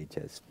that they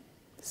just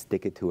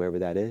stick it to whoever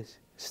that is,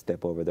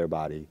 step over their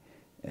body,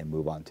 and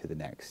move on to the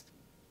next.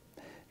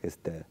 Because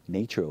the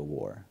nature of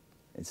war,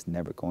 it's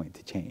never going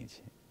to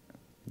change,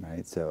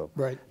 right? So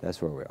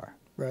that's where we are.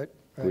 Right.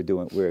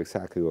 We're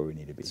exactly where we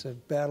need to be. It's a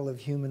battle of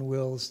human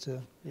wills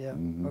to,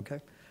 Mm-hmm.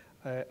 Okay.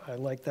 I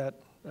like that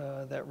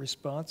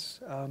response.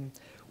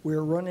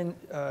 We're running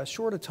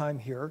short of time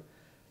here.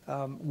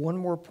 One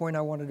more point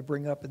I wanted to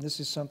bring up, and this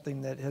is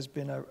something that has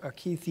been a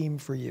key theme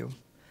for you,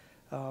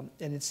 and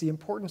it's the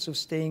importance of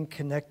staying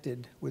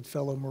connected with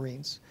fellow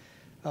Marines,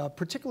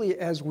 particularly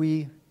as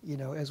we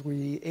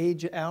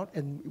age out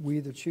and we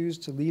either choose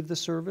to leave the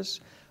service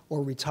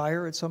or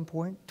retire at some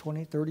point,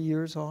 20, 30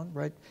 years on,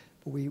 right?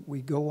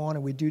 We go on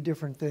and we do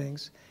different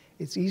things.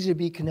 It's easy to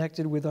be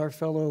connected with our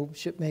fellow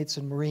shipmates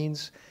and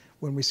Marines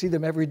when we see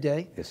them every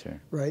day. Yes, sir.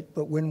 Right?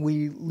 But when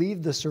we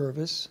leave the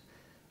service,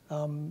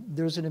 and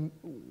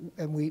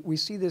we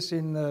see this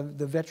in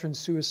the veteran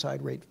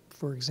suicide rate,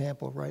 for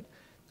example, right?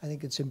 I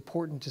think it's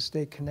important to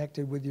stay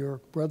connected with your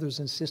brothers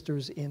and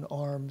sisters in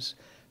arms.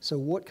 So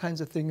what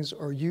kinds of things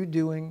are you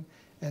doing,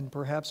 and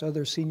perhaps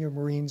other senior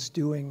Marines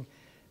doing,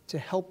 to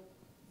help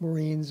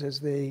Marines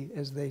as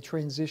they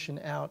transition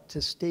out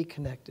to stay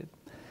connected?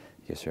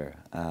 Yes, sir.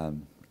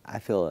 I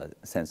feel a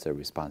sense of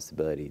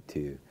responsibility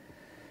to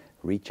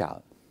reach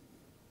out.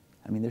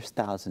 I mean, there's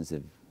thousands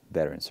of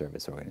veteran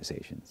service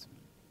organizations,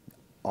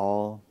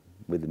 all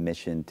with the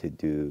mission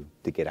to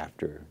get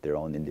after their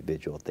own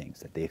individual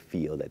things that they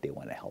feel that they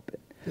want to help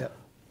in. Yeah.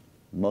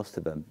 Most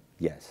of them,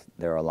 yes,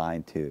 they're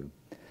aligned to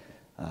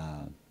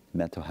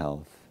mental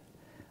health,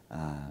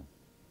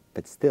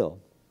 but still,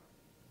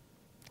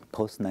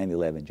 post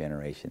 9/11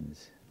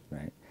 generations,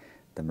 right?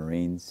 The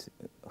Marines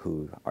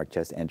who are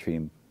just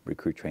entering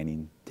recruit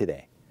training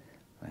today,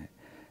 right?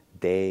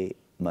 They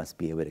must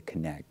be able to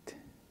connect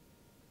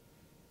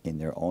in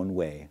their own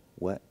way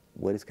what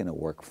is going to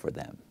work for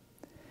them.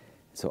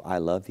 So I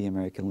love the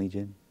American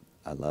Legion.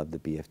 I love the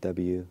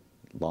BFW,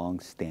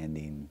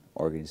 long-standing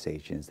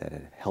organizations that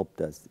have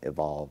helped us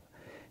evolve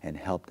and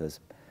helped us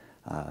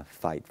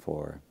fight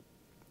for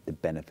the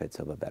benefits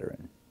of a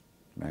veteran,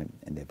 right?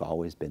 And they've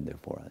always been there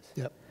for us.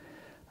 Yep.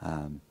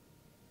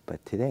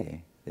 But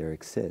today, there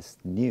exist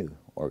new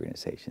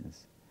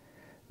organizations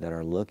that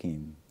are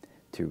looking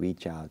to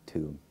reach out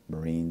to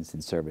Marines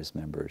and service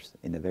members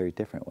in a very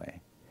different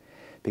way.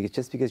 Because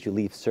just because you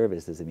leave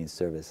service doesn't mean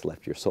service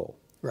left your soul.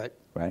 Right.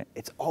 Right?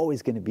 It's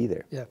always going to be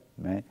there. Yeah.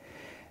 Right?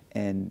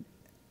 And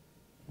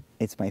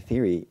it's my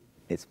theory,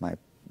 it's my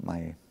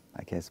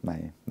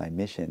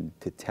mission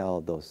to tell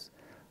those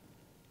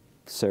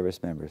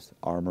service members,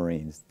 our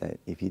Marines, that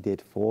if you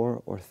did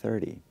 4 or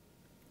 30,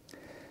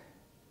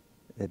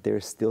 that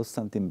there's still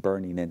something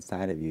burning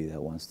inside of you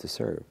that wants to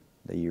serve,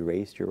 that you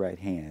raised your right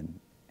hand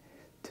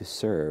to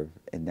serve,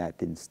 and that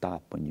didn't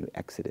stop when you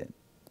exited,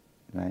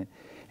 right?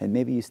 And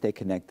maybe you stay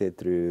connected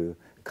through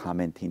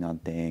commenting on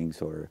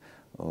things or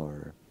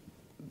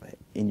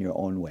in your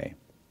own way,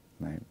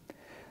 right?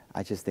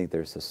 I just think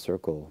there's a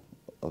circle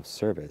of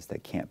service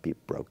that can't be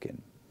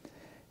broken,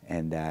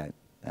 and that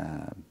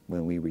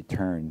when we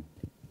return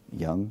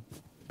young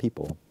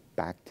people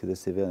back to the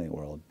civilian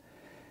world,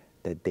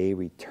 that they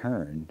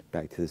return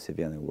back to the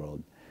civilian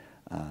world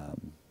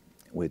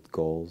with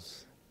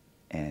goals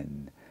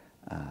and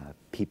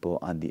people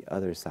on the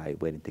other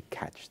side waiting to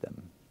catch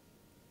them,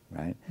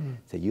 right?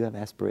 So you have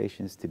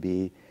aspirations to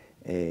be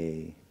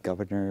a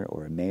governor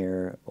or a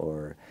mayor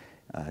or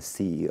a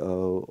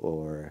CEO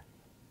or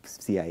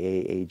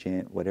CIA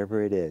agent,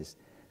 whatever it is,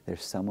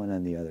 there's someone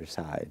on the other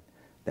side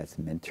that's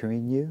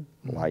mentoring you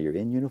while you're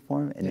in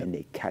uniform, and then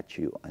they catch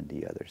you on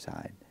the other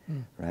side,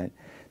 right?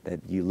 That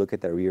you look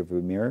at the rear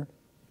view mirror,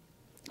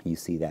 you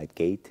see that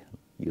gate,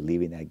 you're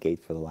leaving that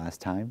gate for the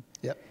last time,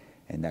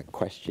 and that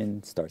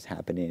question starts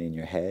happening in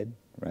your head,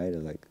 right?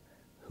 Of like,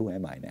 who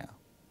am I now?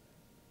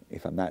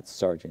 If I'm not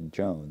Sergeant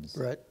Jones,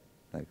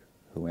 like,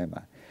 who am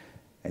I?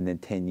 And then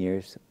 10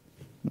 years,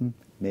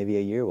 maybe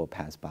a year will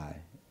pass by,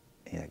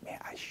 and you're like, man,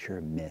 I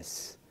sure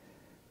miss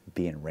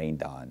being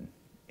rained on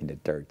in the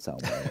dirt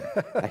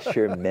somewhere. I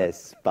sure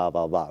miss blah,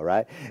 blah, blah,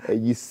 right?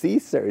 And you see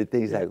certain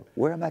things like,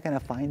 where am I going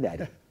to find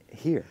that?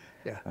 Here,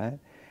 right?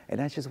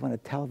 And I just want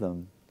to tell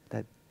them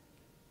that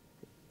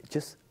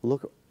just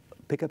look,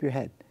 pick up your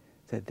head,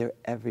 that they're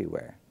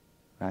everywhere,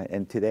 right?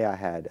 And today I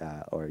had,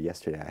 or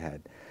yesterday I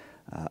had,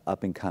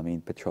 up and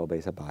coming Patrol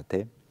Base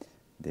Abate.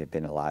 They've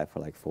been alive for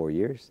like 4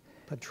 years.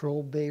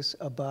 Patrol Base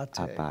Abate.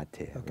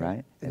 Abate,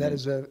 right? And that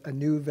is a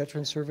new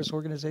veteran service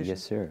organization?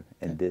 Yes, sir.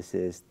 And this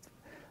is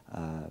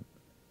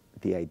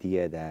the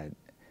idea that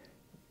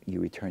you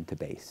return to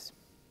base.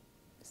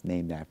 It's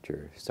named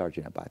after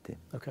Sergeant Abate.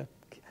 Okay.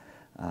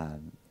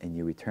 And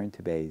you return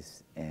to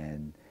base,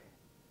 and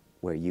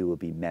where you will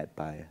be met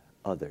by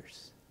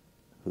others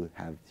who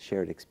have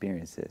shared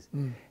experiences.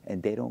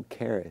 And they don't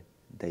care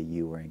that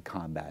you were in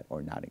combat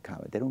or not in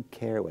combat. They don't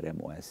care what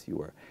MOS you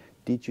were.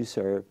 Did you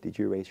serve? Did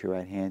you raise your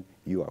right hand?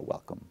 You are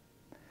welcome.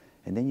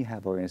 And then you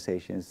have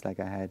organizations like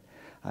I had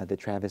the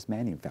Travis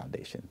Manning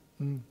Foundation.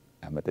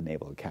 I'm at the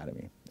Naval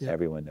Academy.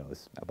 Everyone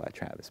knows about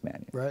Travis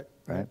Manning. Right.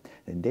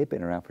 And they've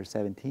been around for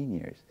 17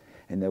 years.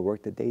 And the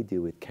work that they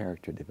do with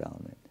character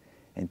development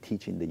and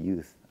teaching the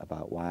youth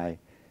about why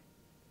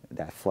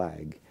that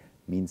flag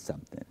means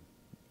something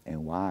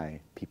and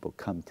why people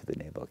come to the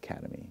Naval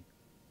Academy,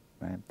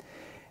 right?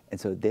 And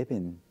so they've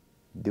been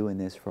doing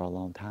this for a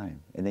long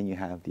time. And then you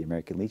have the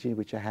American Legion,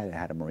 which I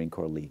had a Marine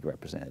Corps League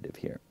representative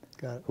here,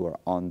 who are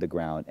on the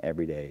ground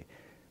every day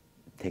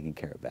taking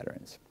care of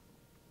veterans.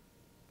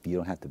 You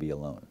don't have to be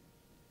alone,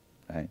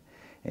 right?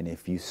 And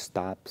if you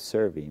stop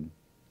serving,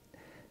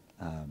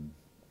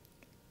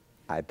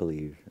 I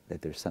believe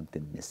that there's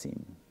something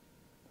missing,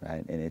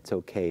 right? And it's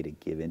okay to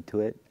give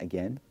into it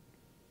again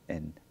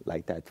and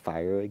light that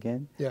fire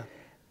again.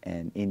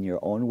 And in your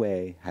own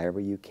way, however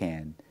you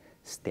can,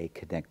 stay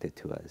connected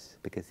to us.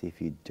 Because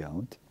if you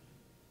don't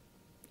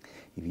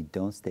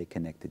stay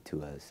connected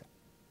to us,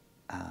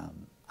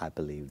 I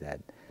believe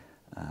that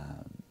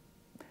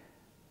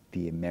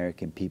the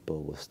American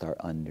people will start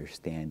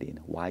understanding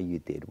why you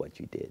did what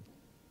you did.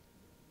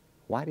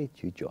 Why did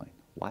you join?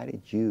 Why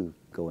did you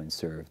go and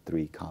serve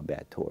 3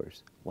 combat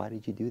tours? Why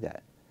did you do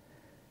that?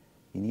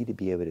 You need to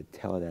be able to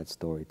tell that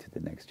story to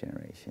the next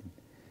generation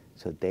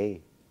so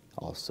they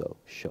also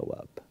show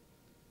up,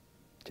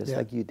 just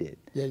like you did.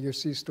 Yeah, your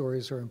C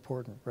stories are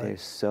important, right? They're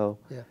so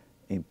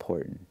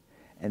important.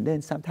 And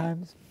then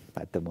sometimes,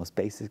 at the most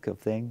basic of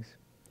things,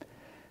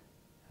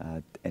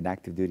 an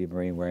active duty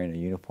Marine wearing a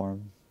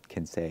uniform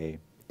can say,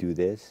 do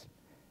this,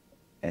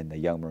 and the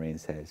young Marine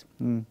says,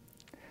 the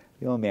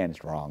old man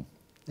is wrong.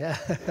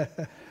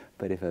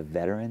 But if a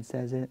veteran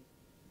says it,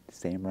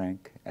 same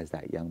rank as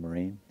that young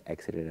Marine,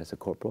 exited as a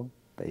corporal,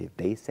 but if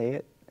they say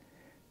it,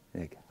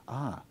 they're like,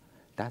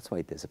 that's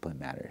why discipline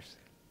matters.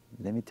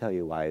 Let me tell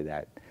you why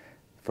that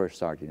first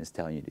sergeant is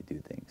telling you to do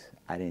things.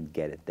 I didn't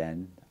get it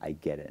then. I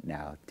get it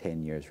now,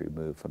 10 years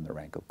removed from the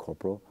rank of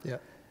corporal.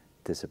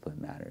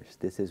 Discipline matters.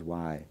 This is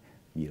why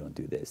you don't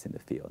do this in the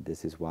field.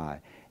 This is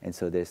why. And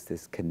so there's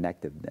this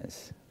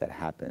connectiveness that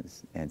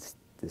happens, and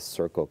this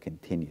circle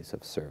continues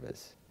of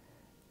service,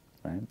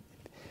 right?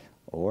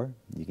 Or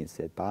you can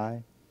sit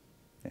by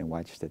and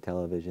watch the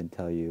television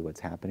tell you what's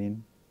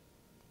happening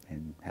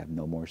and have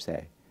no more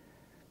say.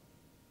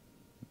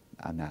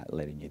 I'm not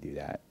letting you do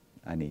that.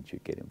 I need you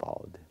to get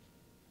involved.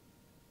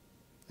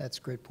 That's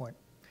a great point.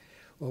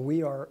 Well,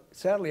 we are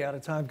sadly out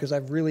of time because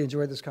I've really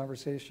enjoyed this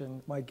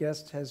conversation. My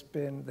guest has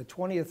been the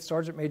 20th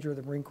Sergeant Major of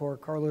the Marine Corps,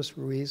 Carlos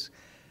Ruiz.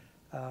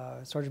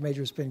 Sergeant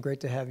Major, it's been great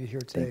to have you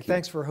here today.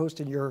 Thanks for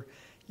hosting your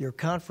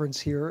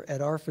conference here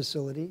at our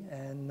facility,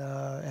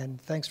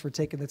 and thanks for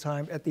taking the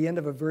time at the end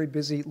of a very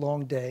busy,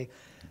 long day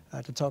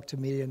to talk to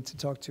me and to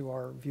talk to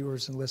our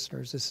viewers and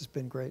listeners. This has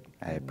been great.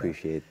 I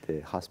appreciate the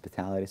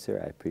hospitality, sir.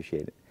 I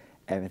appreciate it.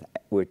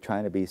 We're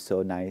trying to be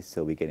so nice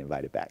so we get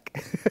invited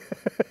back.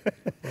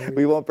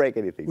 We won't break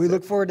anything. We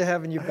look forward to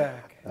having you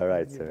back. All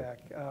right, sir.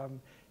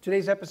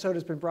 Today's episode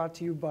has been brought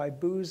to you by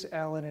Booz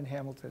Allen and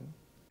Hamilton.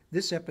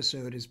 This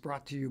episode is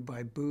brought to you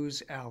by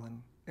Booz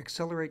Allen.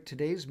 Accelerate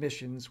today's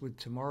missions with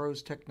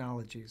tomorrow's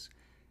technologies.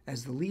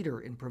 As the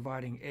leader in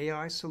providing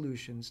AI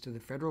solutions to the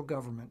federal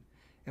government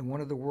and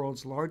one of the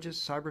world's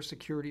largest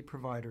cybersecurity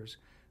providers,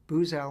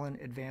 Booz Allen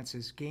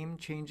advances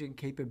game-changing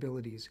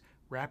capabilities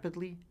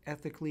rapidly,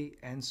 ethically,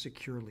 and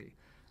securely.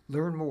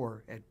 Learn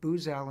more at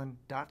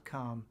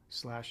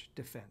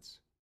boozallen.com/defense.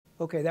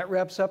 Okay, that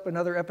wraps up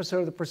another episode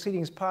of the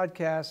Proceedings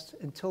podcast.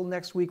 Until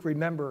next week,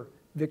 remember,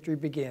 victory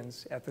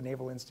begins at the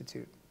Naval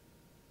Institute.